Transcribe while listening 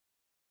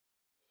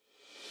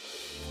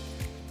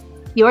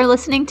You're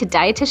listening to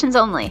Dietitians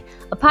Only,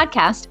 a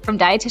podcast from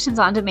Dietitians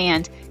on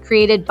Demand,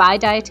 created by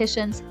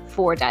dietitians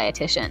for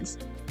dietitians.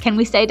 Can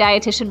we say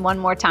dietitian one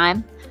more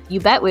time? You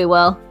bet we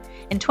will.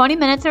 In 20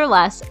 minutes or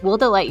less, we'll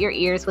delight your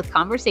ears with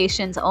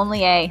conversations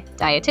only a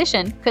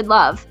dietitian could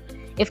love.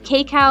 If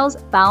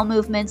K-CALs, bowel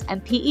movements,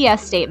 and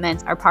PES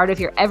statements are part of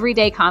your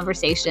everyday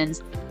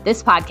conversations,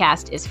 this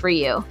podcast is for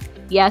you.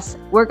 Yes,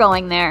 we're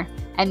going there,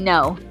 and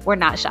no, we're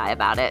not shy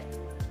about it.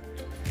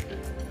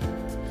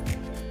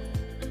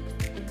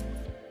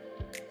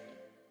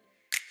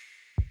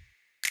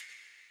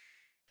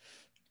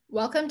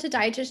 Welcome to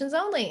Dietitians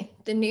Only,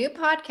 the new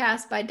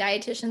podcast by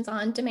Dietitians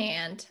on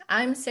Demand.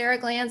 I'm Sarah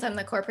Glanz. I'm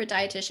the corporate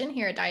dietitian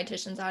here at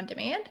Dietitians on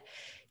Demand.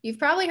 You've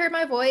probably heard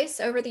my voice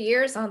over the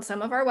years on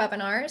some of our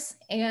webinars,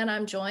 and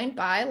I'm joined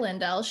by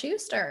Lindell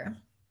Schuster.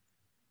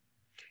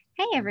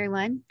 Hey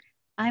everyone,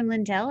 I'm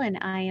Lindell and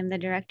I am the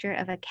Director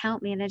of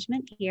Account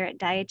Management here at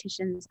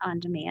Dietitians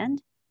on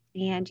Demand.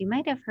 And you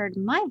might have heard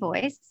my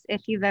voice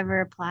if you've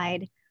ever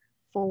applied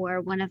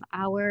for one of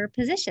our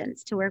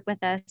positions to work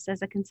with us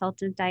as a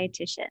consultant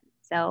dietitian.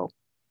 So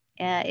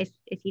if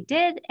you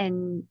did,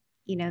 and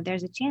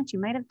there's a chance you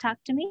might have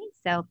talked to me.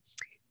 So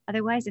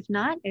otherwise, if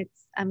not,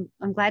 I'm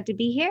glad to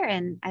be here,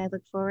 and I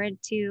look forward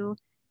to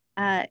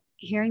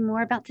hearing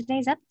more about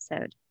today's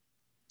episode.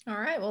 All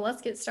right, well,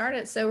 let's get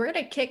started. So we're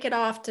going to kick it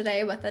off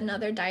today with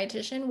another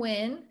dietitian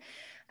win.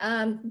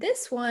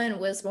 This one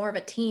was more of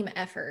a team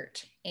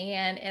effort,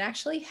 and it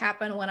actually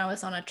happened when I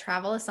was on a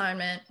travel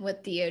assignment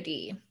with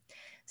DoD.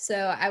 So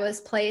I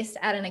was placed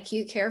at an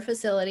acute care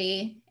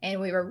facility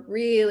and we were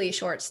really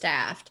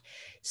short-staffed.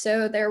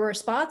 So there were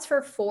spots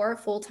for 4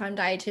 full-time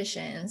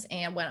dietitians.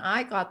 And when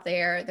I got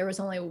there, there was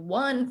only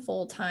 1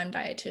 full-time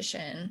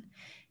dietitian.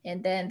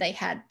 And then they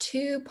had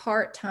 2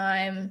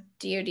 part-time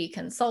DoD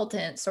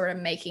consultants sort of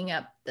making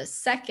up the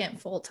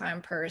second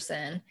full-time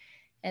person.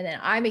 And then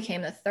I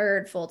became the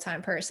 3rd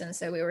full-time person.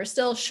 So we were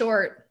still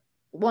short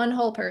 1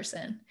 whole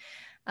person.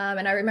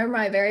 And I remember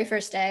my very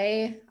first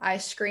day, I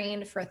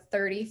screened for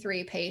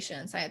 33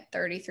 patients. I had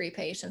 33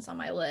 patients on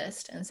my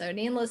list. And so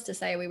needless to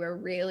say, we were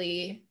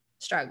really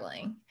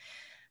struggling.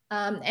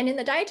 And in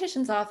the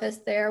dietitian's office,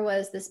 there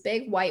was this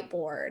big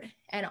whiteboard,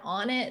 and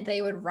on it,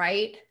 they would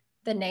write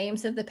the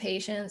names of the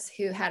patients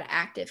who had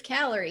active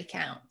calorie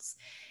counts.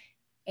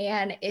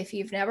 And if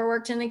you've never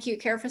worked in an acute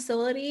care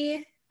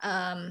facility,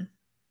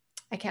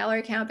 a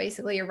calorie count,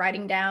 basically you're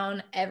writing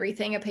down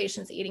everything a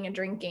patient's eating and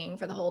drinking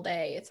for the whole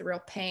day. It's a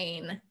real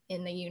pain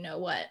in the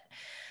you-know-what.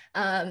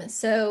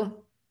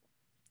 So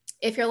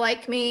if you're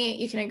like me,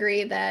 you can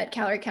agree that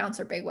calorie counts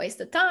are a big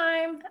waste of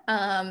time.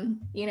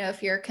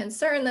 If you're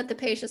concerned that the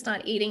patient's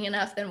not eating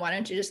enough, then why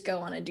don't you just go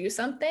on and do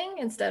something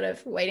instead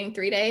of waiting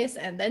 3 days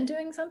and then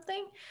doing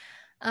something?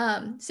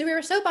 So we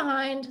were so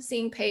behind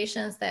seeing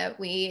patients that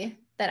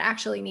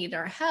actually needed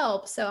our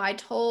help. So I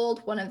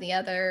told one of the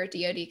other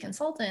DoD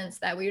consultants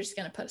that we were just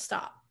going to put a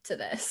stop to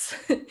this.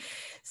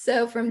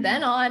 So from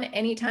then on,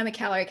 anytime a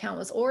calorie count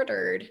was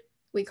ordered,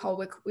 we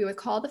would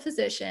call the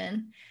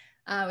physician.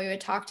 We would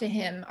talk to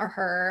him or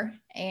her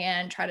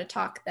and try to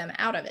talk them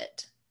out of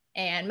it.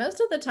 And most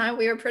of the time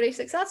we were pretty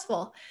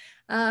successful.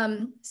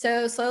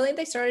 So slowly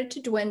they started to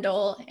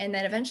dwindle, and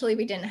then eventually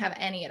we didn't have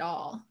any at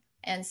all.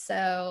 And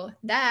so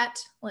that,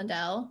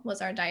 Lindell,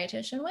 was our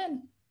dietitian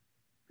win.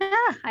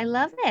 I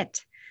love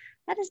it.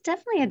 That is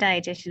definitely a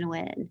dietitian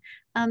win.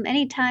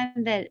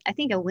 Anytime that I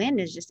think a win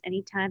is just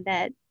anytime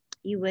that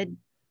you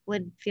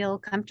would feel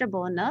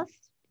comfortable enough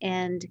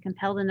and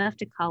compelled enough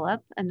to call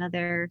up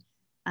another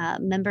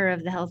member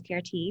of the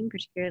healthcare team,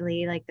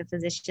 particularly like the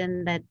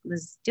physician that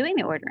was doing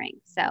the ordering.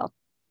 So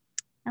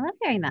I love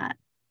hearing that.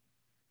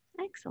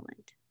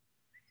 Excellent.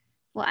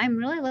 Well, I'm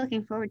really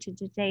looking forward to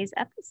today's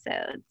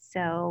episode.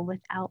 So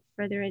without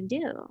further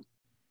ado,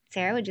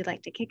 Sarah, would you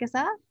like to kick us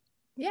off?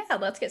 Yeah,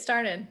 let's get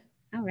started.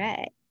 All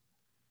right.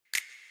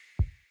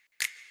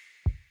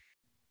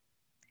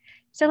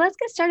 So let's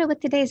get started with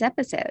today's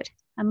episode.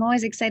 I'm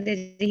always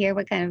excited to hear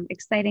what kind of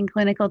exciting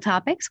clinical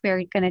topics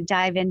we're going to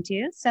dive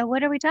into. So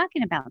what are we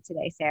talking about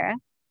today, Sarah?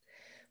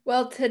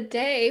 Well,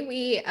 today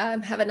we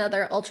have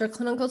another ultra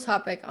clinical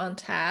topic on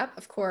tap,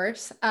 of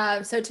course.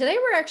 So today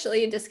we're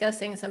actually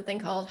discussing something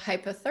called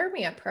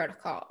hypothermia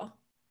protocol.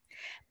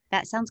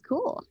 That sounds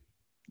cool.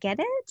 Get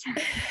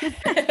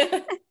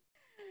it?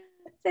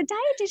 So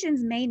dietitians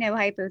may know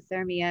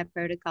hypothermia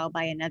protocol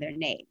by another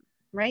name,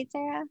 right,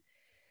 Sarah?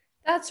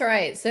 That's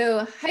right.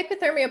 So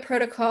hypothermia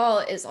protocol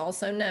is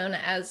also known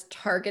as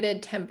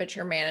targeted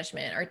temperature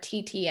management, or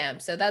TTM.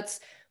 So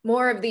that's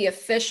more of the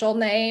official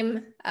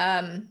name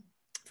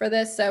for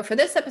this. So for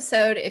this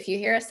episode, if you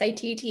hear us say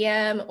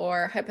TTM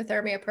or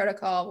hypothermia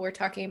protocol, we're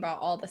talking about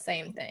all the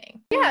same thing.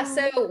 Yeah.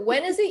 So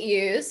when is it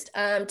used?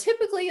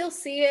 Typically, you'll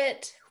see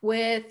it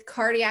with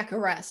cardiac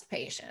arrest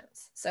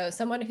patients. So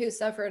someone who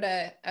suffered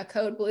a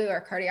code blue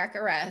or cardiac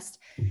arrest,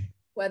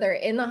 whether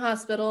in the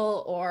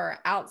hospital or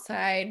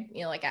outside,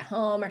 like at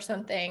home or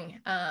something,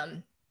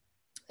 and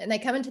they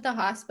come into the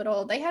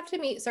hospital, they have to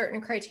meet certain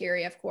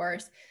criteria, of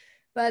course,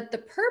 but the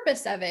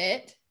purpose of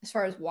it, as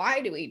far as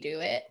why do we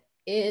do it,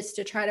 is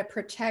to try to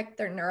protect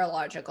their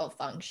neurological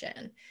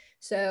function.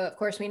 So, of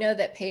course, we know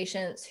that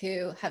patients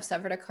who have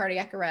suffered a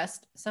cardiac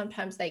arrest,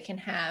 sometimes they can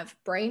have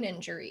brain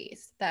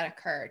injuries that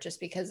occur just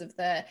because of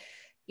the,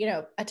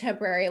 a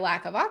temporary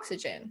lack of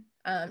oxygen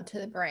to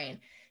the brain.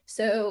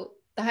 So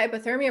the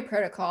hypothermia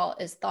protocol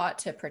is thought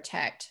to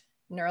protect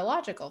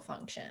neurological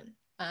function.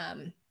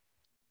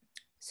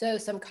 So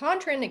some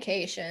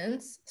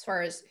contraindications as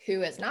far as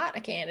who is not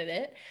a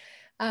candidate,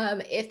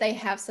 if they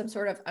have some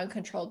sort of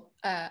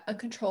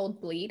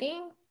uncontrolled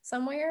bleeding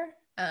somewhere,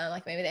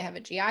 like maybe they have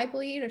a GI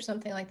bleed or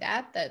something like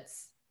that,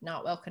 that's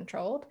not well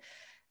controlled.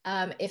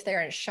 If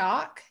they're in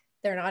shock,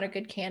 they're not a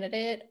good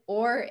candidate,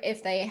 or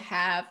if they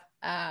have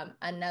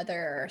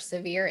another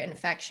severe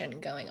infection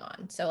going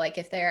on. So like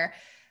if they're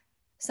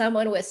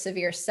someone with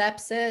severe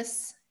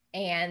sepsis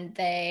and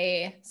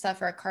they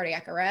suffer a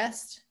cardiac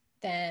arrest,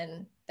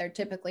 then they're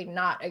typically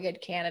not a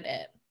good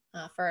candidate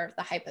for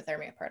the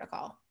hypothermia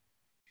protocol.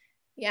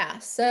 Yeah,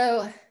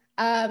 so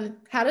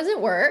how does it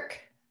work?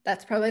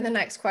 That's probably the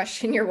next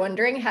question you're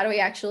wondering. How do we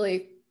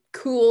actually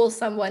cool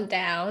someone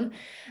down?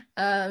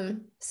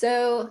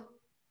 So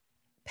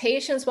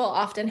patients will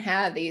often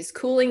have these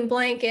cooling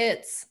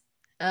blankets,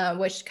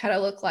 which kind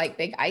of look like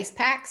big ice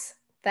packs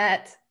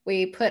that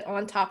we put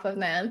on top of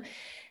them.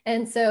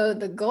 And so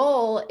the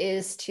goal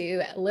is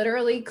to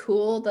literally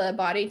cool the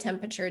body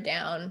temperature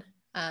down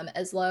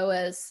as low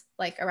as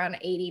like around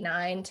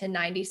 89 to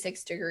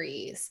 96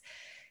 degrees.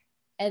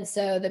 And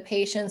so the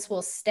patients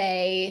will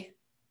stay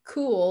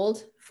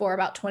cooled for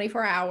about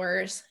 24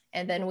 hours,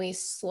 and then we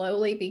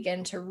slowly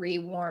begin to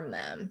rewarm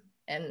them.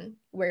 And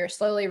we're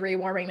slowly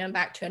rewarming them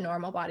back to a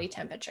normal body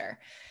temperature.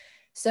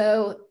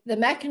 So the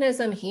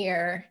mechanism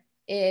here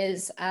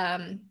is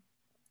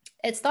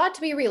it's thought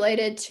to be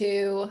related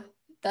to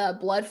the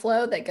blood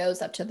flow that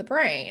goes up to the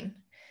brain.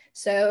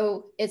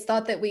 So it's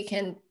thought that we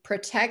can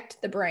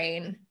protect the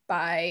brain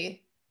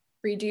by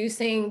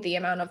reducing the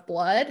amount of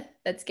blood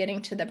that's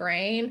getting to the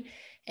brain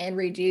and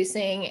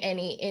reducing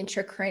any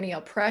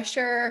intracranial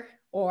pressure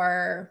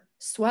or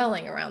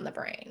swelling around the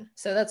brain.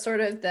 So that's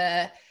sort of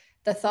the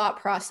thought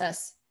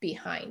process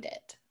behind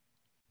it.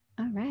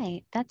 All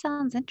right. That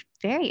sounds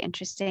very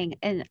interesting.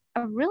 And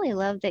I really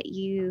love that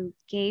you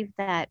gave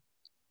that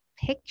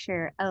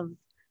picture of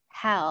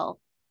how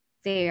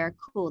they are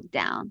cooled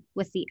down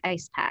with the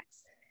ice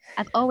packs.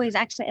 I've always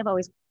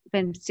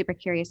been super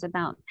curious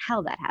about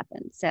how that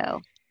happens. So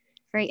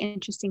very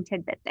interesting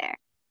tidbit there.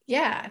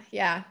 Yeah.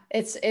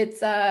 It's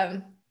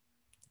a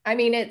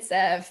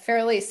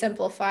fairly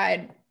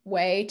simplified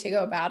way to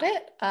go about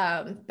it,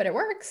 but it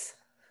works.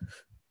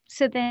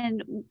 So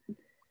then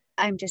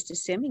I'm just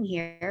assuming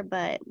here,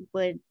 but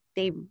would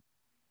they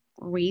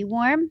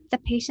rewarm the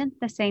patient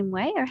the same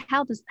way, or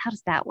how does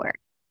that work?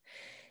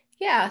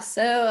 Yeah.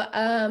 So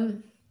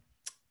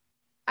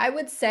I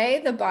would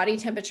say the body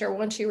temperature,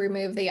 once you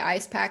remove the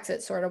ice packs,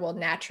 it sort of will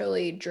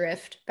naturally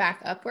drift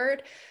back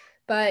upward.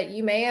 But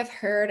you may have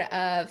heard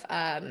of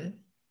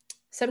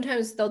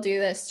sometimes they'll do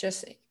this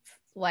just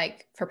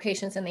like for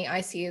patients in the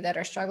ICU that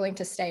are struggling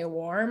to stay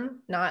warm,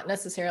 not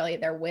necessarily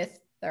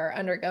they're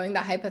undergoing the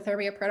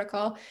hypothermia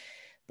protocol,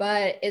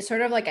 but it's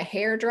sort of like a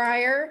hair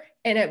dryer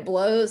and it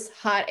blows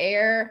hot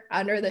air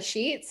under the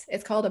sheets.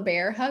 It's called a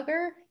bear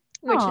hugger,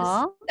 which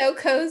Aww. is so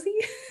cozy.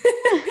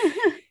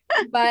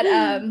 But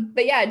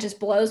yeah, it just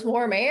blows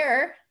warm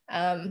air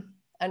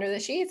under the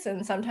sheets.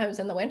 And sometimes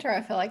in the winter,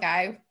 I feel like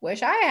I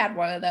wish I had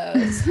one of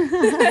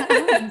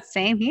those.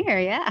 Same here.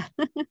 Yeah.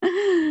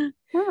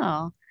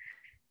 Oh,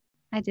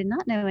 I did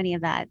not know any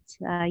of that.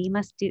 You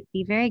must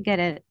be very good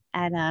at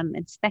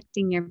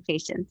inspecting your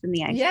patients in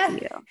the ICU.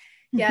 Yeah.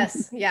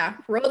 Yes. Yeah.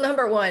 Rule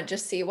number one,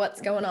 just see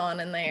what's going on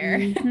in there.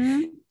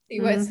 Mm-hmm.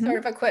 See what sort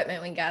of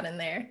equipment we got in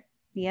there.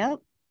 Yep.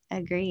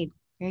 Agreed.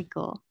 Very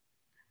cool.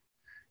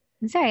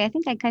 I'm sorry, I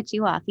think I cut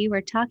you off. You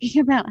were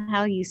talking about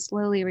how you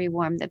slowly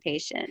rewarm the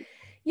patient.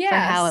 Yes. For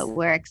how it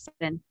works.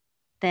 And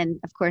then,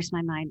 of course,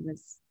 my mind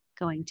was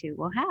going to,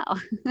 well, how?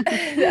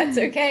 That's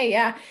okay.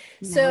 Yeah.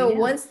 So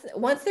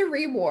once they're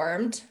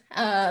rewarmed,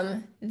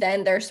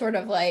 then they're sort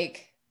of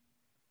like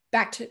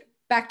back to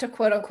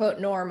quote unquote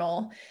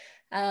normal.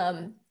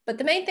 But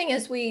the main thing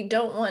is we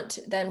don't want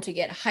them to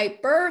get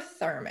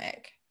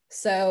hyperthermic.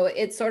 So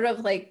it's sort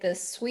of like the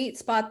sweet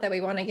spot that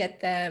we want to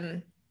get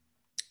them,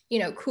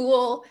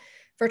 cool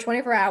for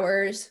 24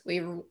 hours.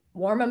 We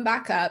warm them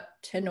back up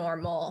to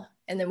normal.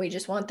 And then we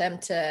just want them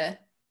to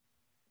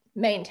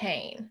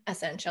maintain,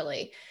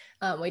 essentially.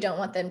 We don't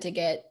want them to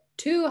get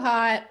too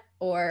hot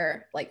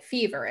or like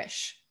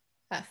feverish,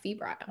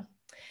 febrile.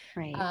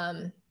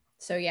 Right.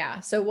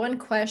 So one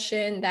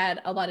question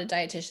that a lot of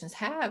dietitians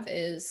have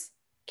is,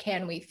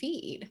 can we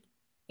feed?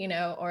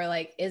 Or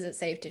like, is it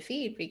safe to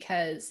feed?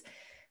 Because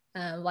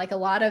like a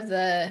lot of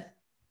the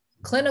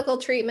clinical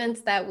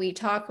treatments that we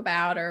talk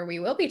about, or we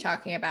will be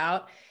talking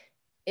about,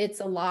 it's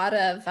a lot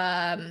of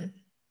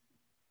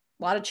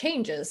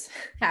changes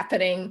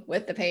happening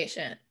with the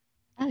patient.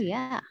 Oh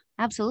yeah,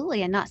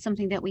 absolutely. And not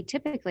something that we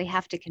typically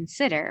have to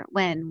consider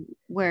when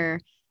we're,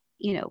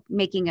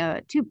 making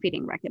a tube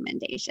feeding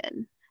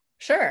recommendation.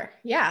 Sure.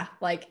 Yeah.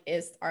 Like,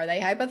 are they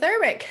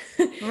hypothermic?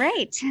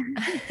 Right.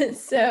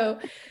 So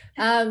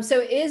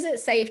is it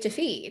safe to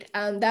feed?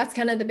 That's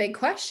kind of the big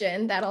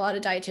question that a lot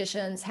of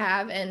dietitians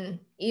have, and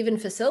even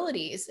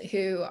facilities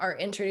who are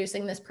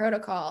introducing this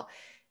protocol.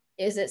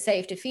 Is it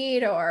safe to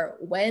feed, or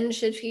when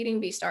should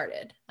feeding be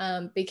started?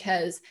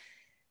 Because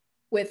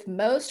with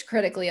most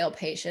critically ill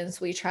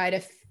patients, we try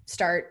to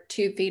start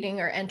tube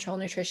feeding or enteral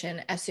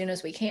nutrition as soon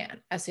as we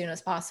can, as soon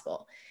as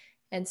possible.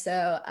 And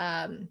so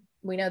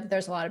we know that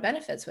there's a lot of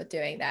benefits with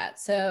doing that.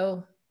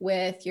 So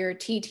with your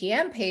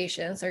TTM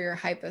patients or your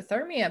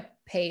hypothermia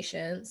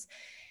patients,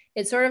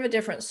 it's sort of a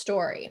different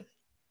story.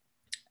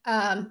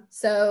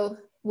 So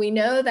we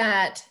know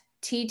that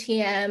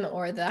TTM,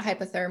 or the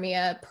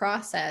hypothermia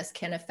process,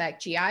 can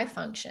affect GI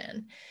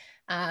function.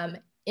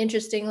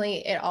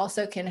 Interestingly, it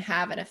also can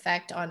have an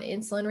effect on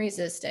insulin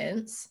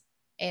resistance.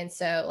 And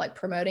so, like,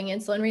 promoting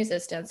insulin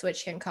resistance,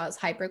 which can cause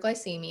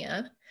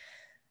hyperglycemia.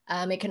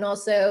 It can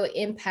also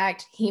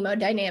impact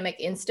hemodynamic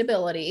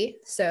instability.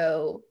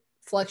 So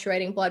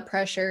fluctuating blood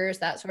pressures,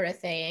 that sort of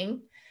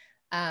thing,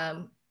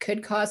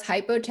 could cause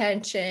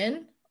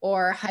hypotension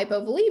or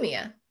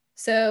hypovolemia.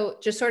 So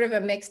just sort of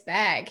a mixed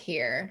bag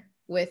here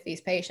with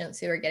these patients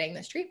who are getting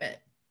this treatment.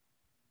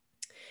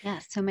 Yeah,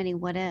 so many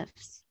what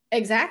ifs.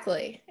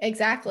 Exactly.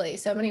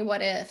 So many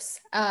what ifs.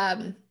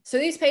 So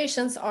these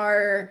patients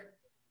are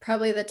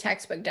probably the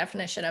textbook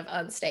definition of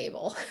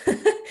unstable.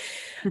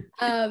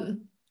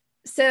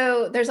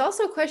 So there's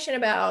also a question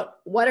about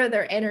what are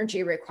their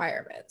energy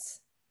requirements?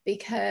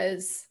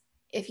 Because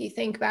if you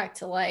think back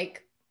to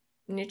like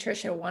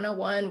Nutrition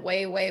 101,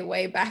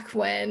 way back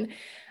when,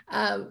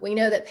 we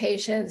know that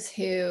patients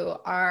who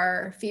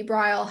are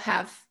febrile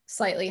have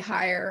slightly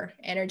higher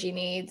energy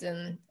needs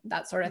and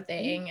that sort of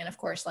thing. And of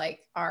course,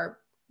 like, our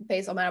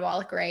basal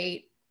metabolic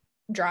rate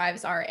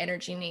drives our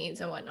energy needs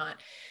and whatnot.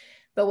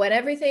 But when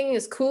everything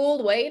is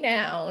cooled way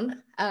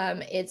down,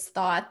 it's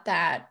thought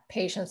that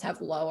patients have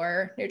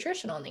lower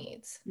nutritional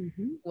needs,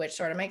 which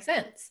sort of makes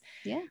sense.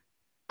 Yeah.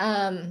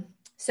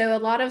 So a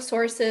lot of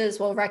sources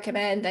will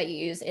recommend that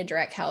you use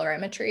indirect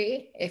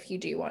calorimetry if you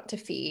do want to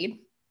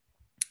feed.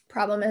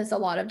 Problem is, a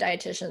lot of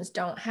dietitians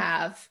don't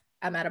have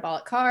a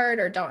metabolic card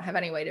or don't have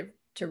any way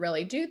to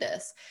really do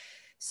this.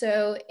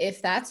 So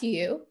if that's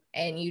you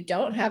and you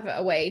don't have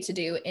a way to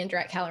do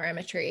indirect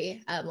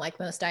calorimetry, like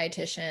most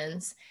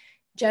dietitians,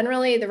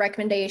 generally the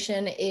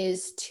recommendation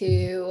is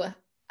to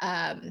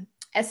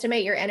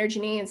estimate your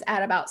energy needs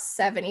at about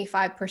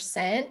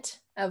 75%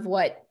 of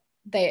what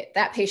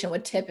that patient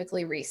would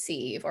typically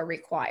receive or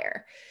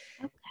require.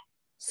 Okay.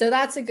 So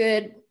that's a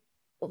good,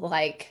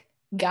 like,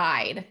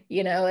 guide,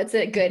 it's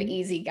a good,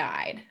 easy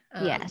guide.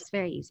 Yes,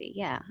 very easy.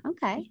 Yeah.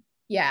 Okay.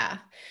 Yeah.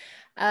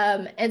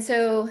 And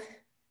so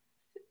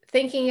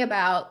thinking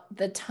about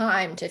the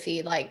time to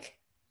feed, like,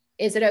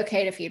 is it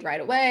okay to feed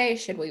right away?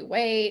 Should we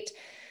wait?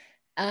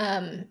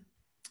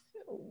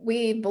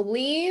 We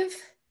believe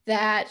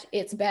that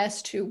it's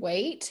best to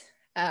wait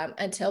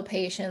until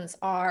patients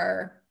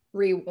are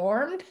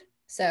rewarmed.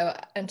 So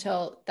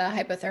until the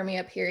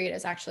hypothermia period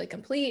is actually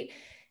complete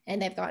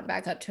and they've gotten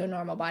back up to a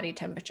normal body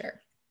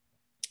temperature.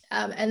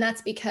 And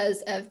that's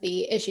because of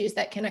the issues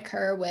that can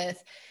occur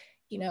with,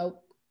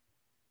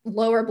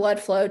 lower blood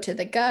flow to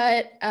the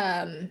gut,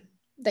 the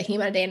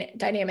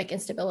hemodynamic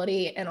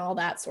instability, and all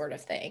that sort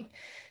of thing.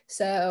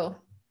 So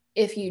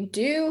if you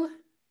do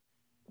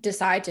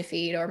decide to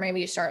feed, or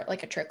maybe you start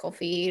like a trickle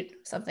feed,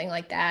 something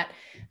like that,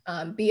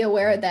 be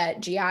aware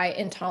that GI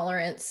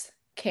intolerance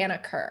can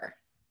occur.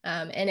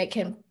 And it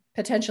can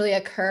potentially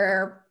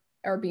occur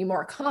or be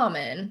more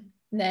common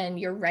than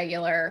your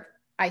regular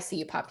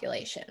ICU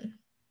population.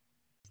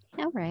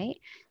 All right.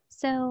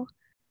 So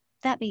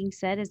that being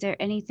said, is there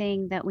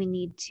anything that we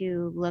need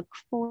to look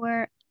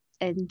for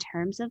in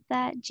terms of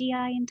that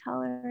GI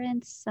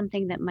intolerance,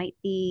 something that might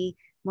be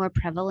more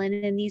prevalent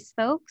in these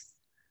folks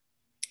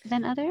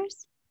than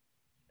others?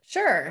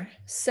 Sure.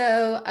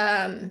 So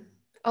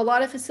a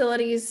lot of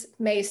facilities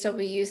may still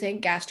be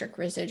using gastric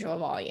residual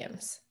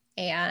volumes.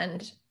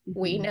 And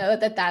we know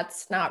that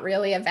that's not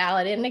really a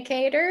valid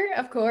indicator,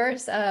 of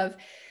course, of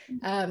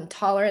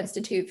tolerance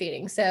to tube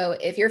feeding. So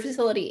if your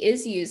facility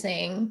is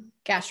using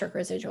gastric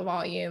residual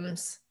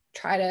volumes,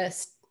 try to,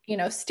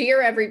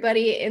 steer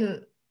everybody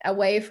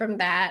away from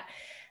that.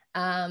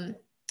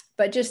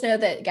 But just know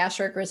that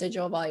gastric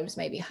residual volumes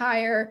may be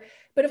higher.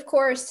 But of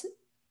course,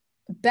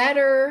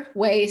 better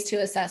ways to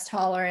assess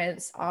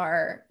tolerance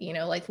are,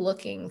 like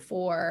looking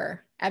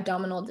for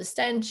abdominal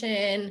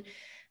distension.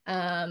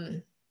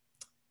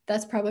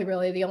 That's probably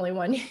really the only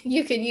one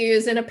you could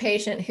use in a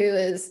patient who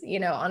is,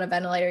 on a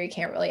ventilator. You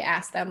can't really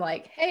ask them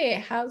like, hey,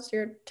 how's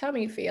your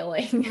tummy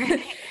feeling?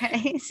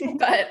 Right.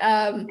 But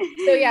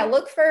so yeah,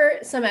 look for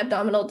some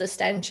abdominal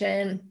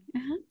distension,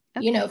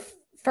 okay.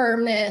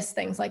 Firmness,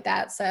 things like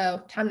that.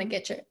 So time to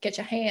get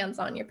your hands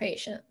on your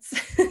patients.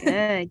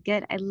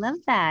 Good. I love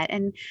that.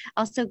 And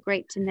also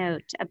great to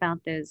note about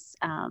those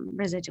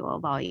residual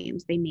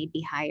volumes. They may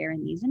be higher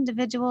in these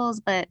individuals,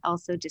 but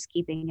also just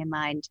keeping in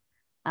mind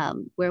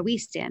where we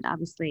stand,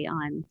 obviously,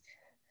 on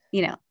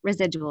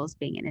residuals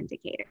being an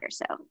indicator.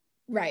 So,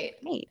 Right.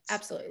 great.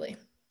 Absolutely.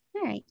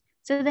 All right.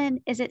 So then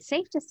is it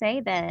safe to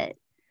say that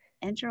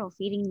enteral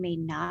feeding may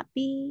not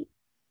be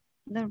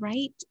the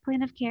right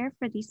plan of care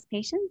for these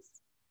patients?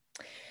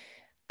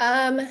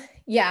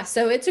 Yeah,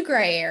 so it's a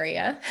gray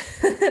area,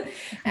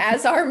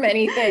 as are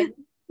many things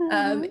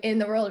in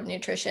the world of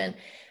nutrition.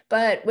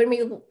 But when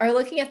we are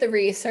looking at the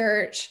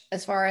research,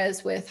 as far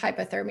as with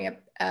hypothermia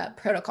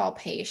protocol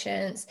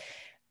patients,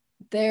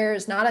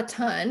 there's not a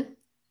ton.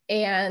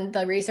 And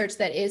the research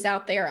that is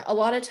out there, a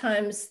lot of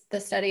times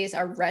the studies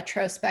are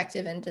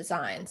retrospective in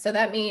design. So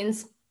that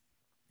means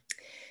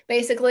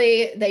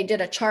basically they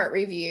did a chart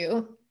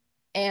review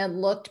and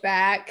looked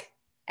back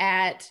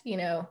at,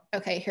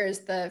 okay, here's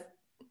the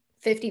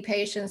 50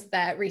 patients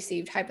that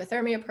received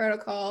hypothermia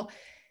protocol.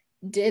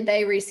 Did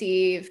they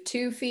receive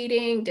tube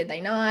feeding? Did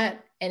they not?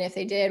 And if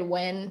they did,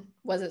 when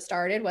was it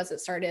started? Was it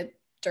started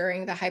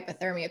during the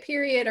hypothermia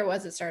period, or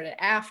was it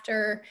started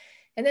after?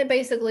 And then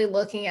basically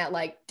looking at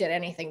did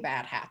anything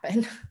bad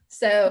happen?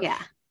 So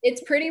yeah,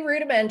 it's pretty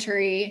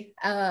rudimentary.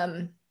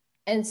 And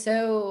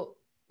so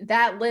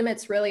that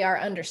limits really our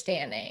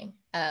understanding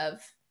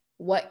of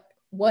what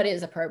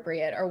is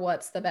appropriate or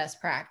what's the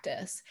best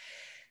practice.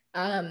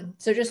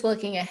 So just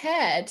looking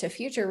ahead to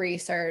future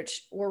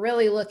research, we're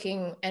really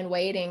looking and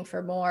waiting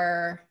for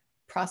more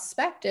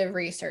prospective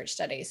research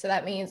studies. So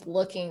that means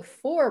looking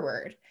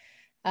forward,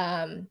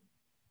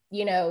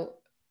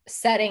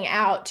 setting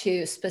out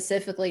to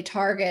specifically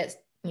target,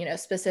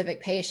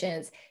 specific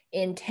patients,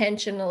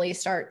 intentionally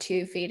start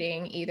tube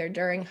feeding either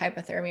during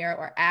hypothermia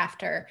or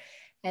after,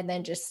 and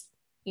then just,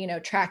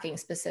 tracking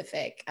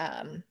specific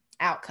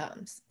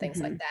outcomes, things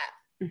like that.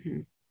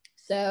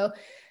 So,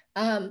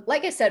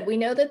 like I said, we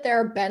know that there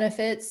are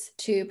benefits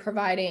to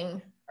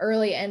providing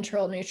early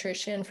enteral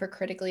nutrition for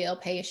critically ill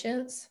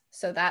patients.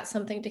 So that's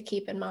something to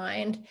keep in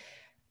mind.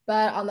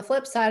 But on the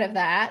flip side of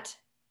that,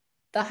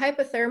 the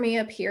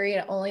hypothermia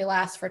period only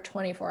lasts for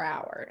 24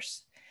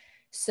 hours.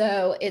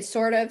 So it's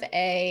sort of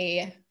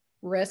a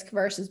risk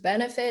versus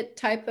benefit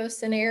type of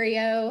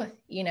scenario.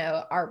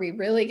 Are we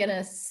really going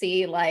to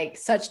see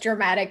such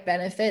dramatic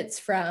benefits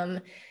from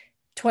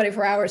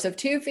 24 hours of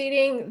tube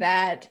feeding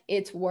that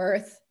it's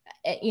worth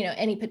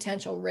any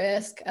potential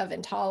risk of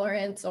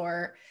intolerance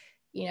or,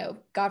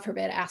 God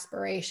forbid,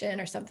 aspiration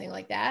or something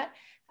like that?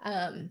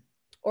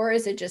 Or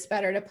is it just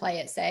better to play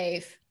it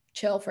safe,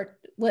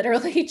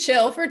 literally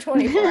chill for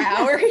 24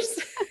 hours,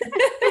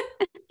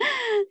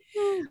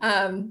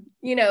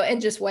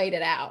 and just wait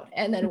it out.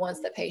 And then once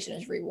the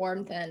patient is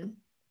rewarmed, then,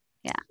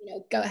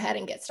 go ahead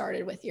and get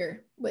started with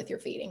your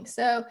feeding.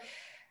 So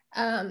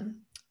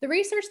the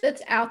research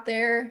that's out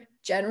there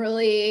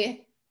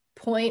generally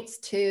points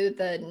to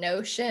the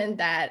notion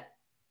that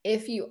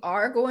if you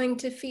are going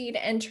to feed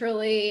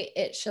enterally,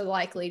 it should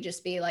likely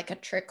just be like a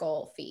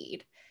trickle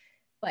feed,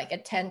 like a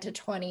 10 to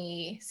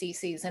 20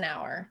 cc's an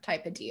hour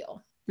type of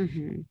deal.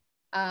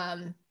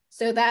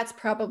 So that's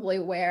probably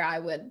where I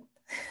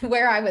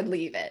would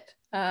leave it.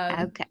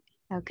 Okay.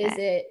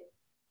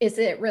 Is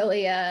it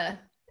really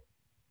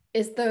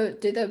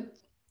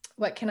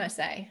what can I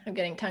say? I'm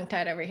getting tongue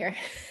tied over here.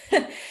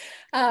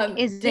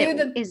 Is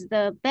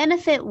the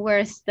benefit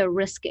worth the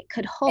risk it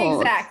could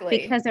hold? Exactly.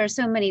 Because there are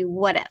so many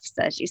what ifs,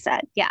 as you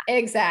said. Yeah.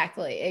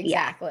 Exactly.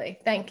 Yeah.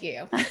 Thank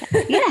you.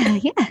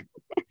 Okay. Yeah.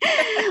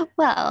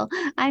 Well,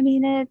 I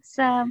mean, it's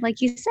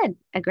like you said,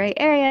 a gray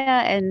area.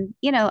 And,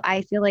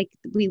 I feel like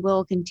we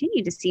will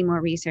continue to see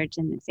more research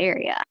in this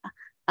area.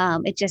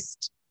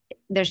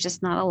 There's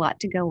just not a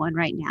lot to go on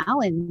right now.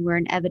 And we're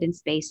an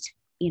evidence-based,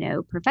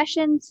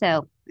 profession.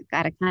 So we've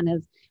got to kind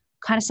of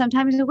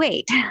sometimes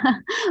wait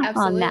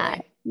on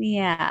that.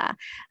 Yeah.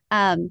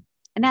 And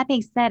that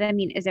being said, I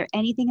mean, is there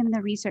anything in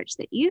the research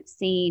that you've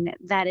seen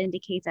that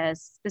indicates a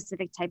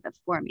specific type of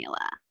formula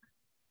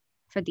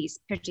for these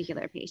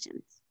particular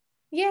patients?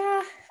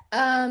 Yeah.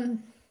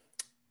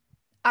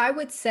 I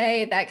would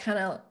say that kind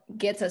of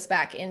gets us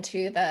back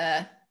into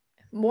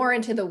more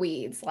into the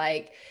weeds.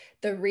 Like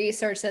the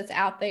research that's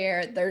out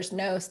there, there's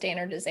no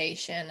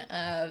standardization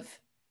of,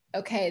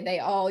 okay, they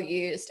all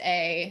used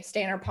a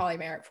standard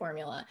polymeric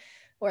formula,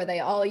 or they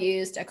all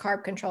used a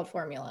carb controlled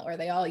formula, or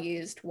they all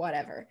used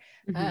whatever.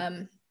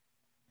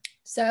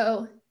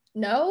 So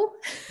no,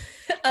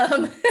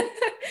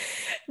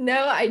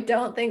 no, I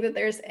don't think that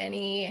there's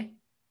any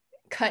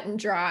cut and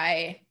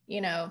dry,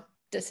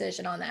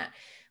 decision on that.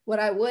 What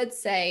I would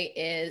say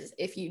is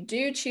if you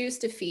do choose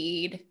to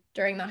feed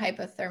during the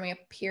hypothermia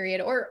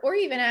period, or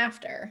even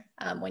after,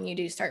 when you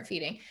do start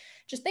feeding,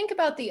 just think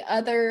about the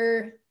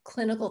other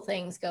clinical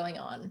things going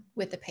on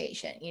with the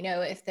patient.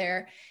 If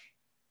they're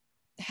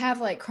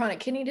have chronic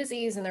kidney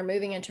disease and they're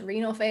moving into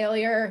renal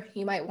failure,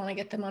 you might want to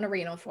get them on a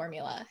renal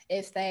formula.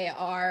 If they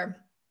are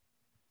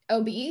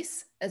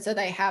obese, and so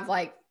they have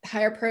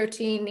higher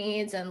protein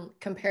needs and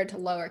compared to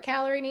lower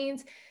calorie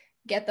needs,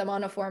 get them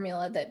on a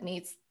formula that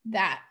meets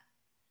that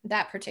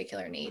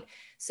particular need.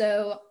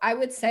 So I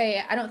would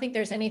say, I don't think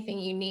there's anything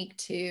unique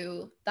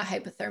to the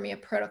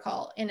hypothermia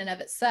protocol in and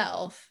of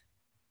itself.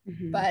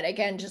 But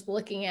again, just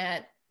looking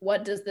at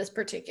what does this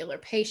particular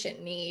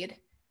patient need,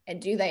 and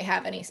do they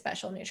have any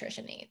special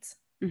nutrition needs?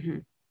 Mm-hmm.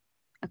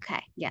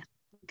 Okay. Yeah.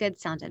 Good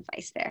sound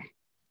advice there.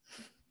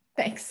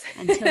 Thanks.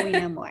 Until we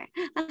know more.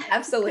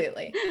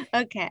 Absolutely.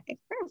 Okay,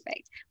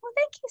 perfect. Well,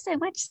 thank you so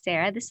much,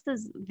 Sarah. This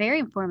was very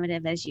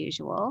informative as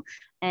usual.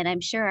 And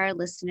I'm sure our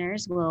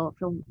listeners will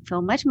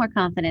feel much more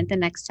confident the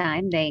next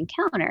time they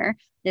encounter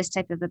this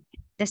type of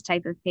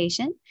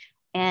patient.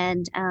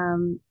 And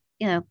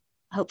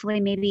hopefully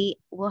maybe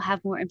we'll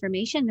have more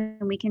information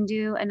and we can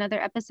do another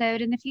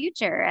episode in the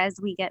future as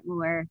we get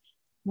more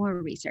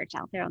research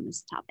out there on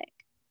this topic.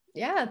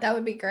 Yeah, that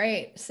would be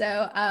great.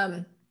 So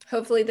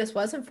hopefully this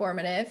was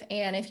informative.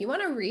 And if you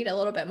want to read a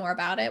little bit more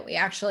about it, we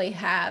actually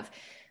have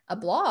a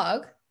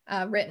blog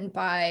written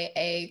by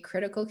a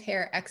critical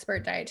care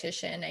expert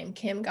dietitian named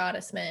Kim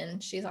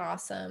Gottesman. She's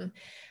awesome.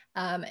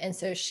 And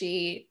so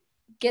she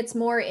gets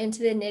more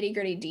into the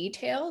nitty-gritty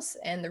details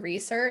and the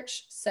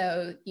research.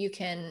 So you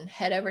can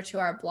head over to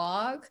our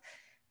blog,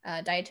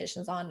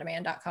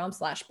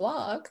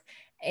 dietitiansondemand.com/blog,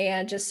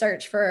 and just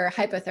search for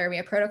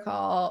hypothermia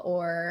protocol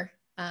or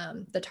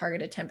the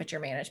targeted temperature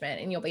management,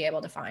 and you'll be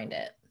able to find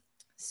it.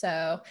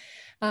 So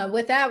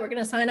with that, we're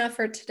going to sign off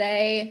for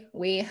today.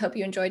 We hope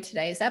you enjoyed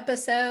today's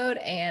episode,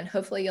 and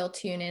hopefully you'll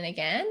tune in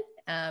again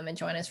and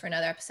join us for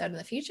another episode in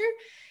the future.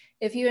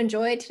 If you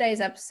enjoyed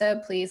today's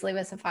episode, please leave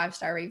us a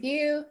 5-star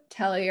review.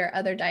 Tell your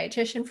other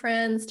dietitian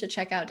friends to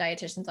check out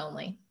Dietitians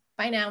Only.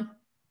 Bye now.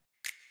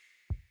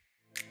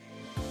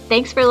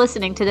 Thanks for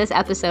listening to this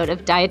episode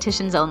of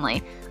Dietitians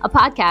Only, a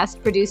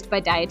podcast produced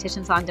by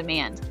Dietitians on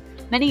Demand.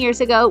 Many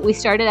years ago, we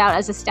started out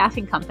as a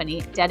staffing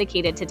company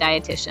dedicated to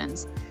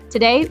dietitians.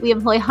 Today, we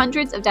employ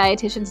hundreds of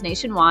dietitians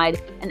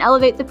nationwide and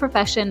elevate the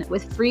profession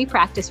with free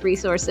practice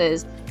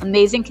resources,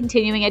 amazing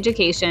continuing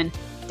education,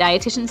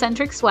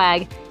 dietitian-centric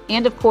swag,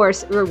 and of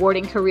course,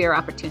 rewarding career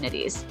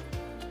opportunities.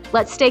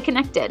 Let's stay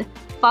connected.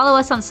 Follow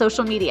us on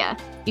social media.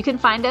 You can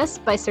find us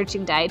by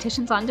searching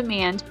Dietitians on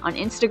Demand on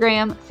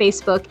Instagram,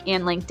 Facebook,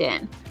 and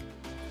LinkedIn.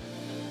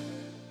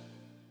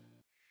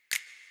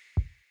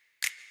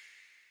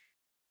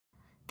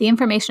 The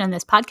information in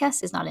this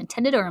podcast is not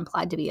intended or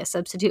implied to be a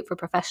substitute for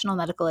professional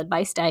medical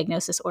advice,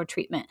 diagnosis, or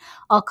treatment.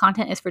 All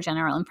content is for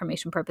general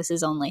information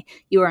purposes only.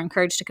 You are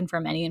encouraged to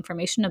confirm any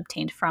information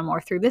obtained from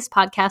or through this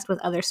podcast with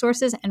other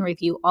sources and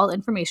review all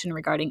information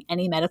regarding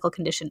any medical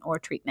condition or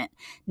treatment.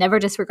 Never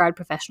disregard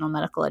professional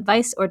medical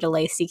advice or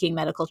delay seeking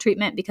medical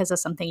treatment because of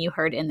something you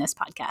heard in this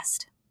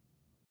podcast.